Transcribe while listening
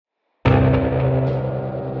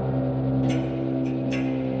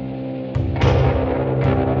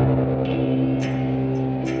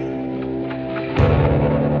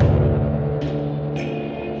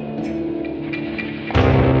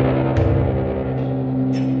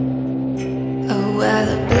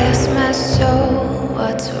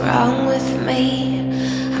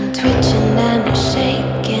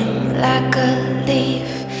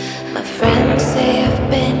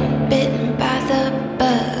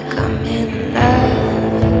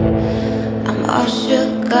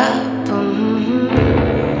up.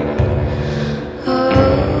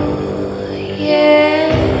 Oh, yeah,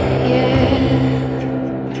 yeah.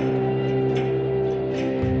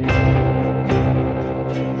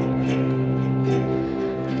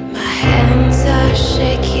 My hands are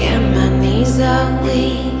shaky and my knees are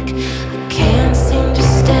weak. I can't seem to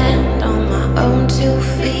stand on my own 2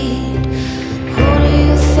 feet. Who do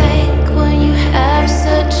you think when you have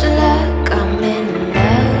such luck? I'm in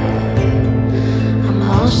love, I'm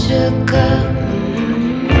all shook up.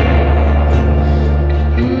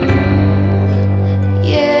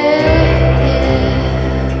 Yeah, yeah.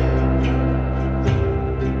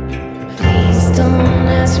 Please don't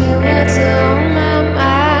ask me what's on my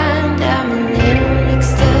mind. I'm a little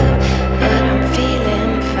mixed up, but I'm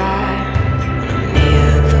feeling fine when I'm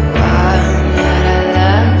near the one that I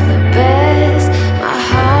love the best. My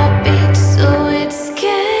heart beats so it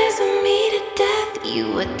scares me to death. You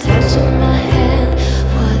were touching my hand,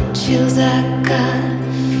 what chills I got.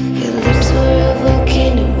 Your lips were a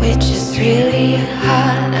volcano, which is really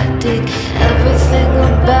hot. I dig everything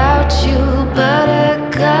about you,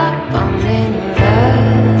 buttercup. I'm in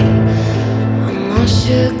love, I'm all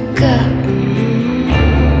shook up.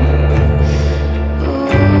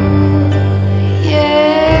 Ooh,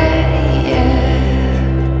 yeah, yeah.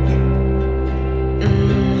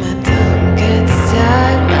 My tongue gets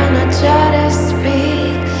tied when I try to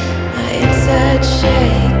speak. My inside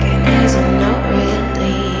shaking, there's no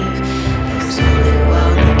relief. There's only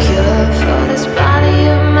one cure for this body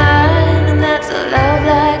of mine, and that's a love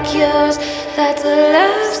like yours. That's a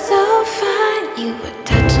love so fine. You were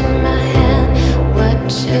touching my hand, what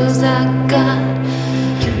chills I got.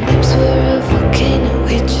 Your lips were a volcano,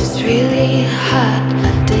 which is really hot.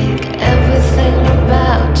 I dig everything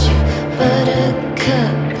about you,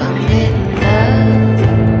 buttercup. I'm in love,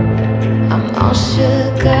 I'm all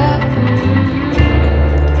shook up.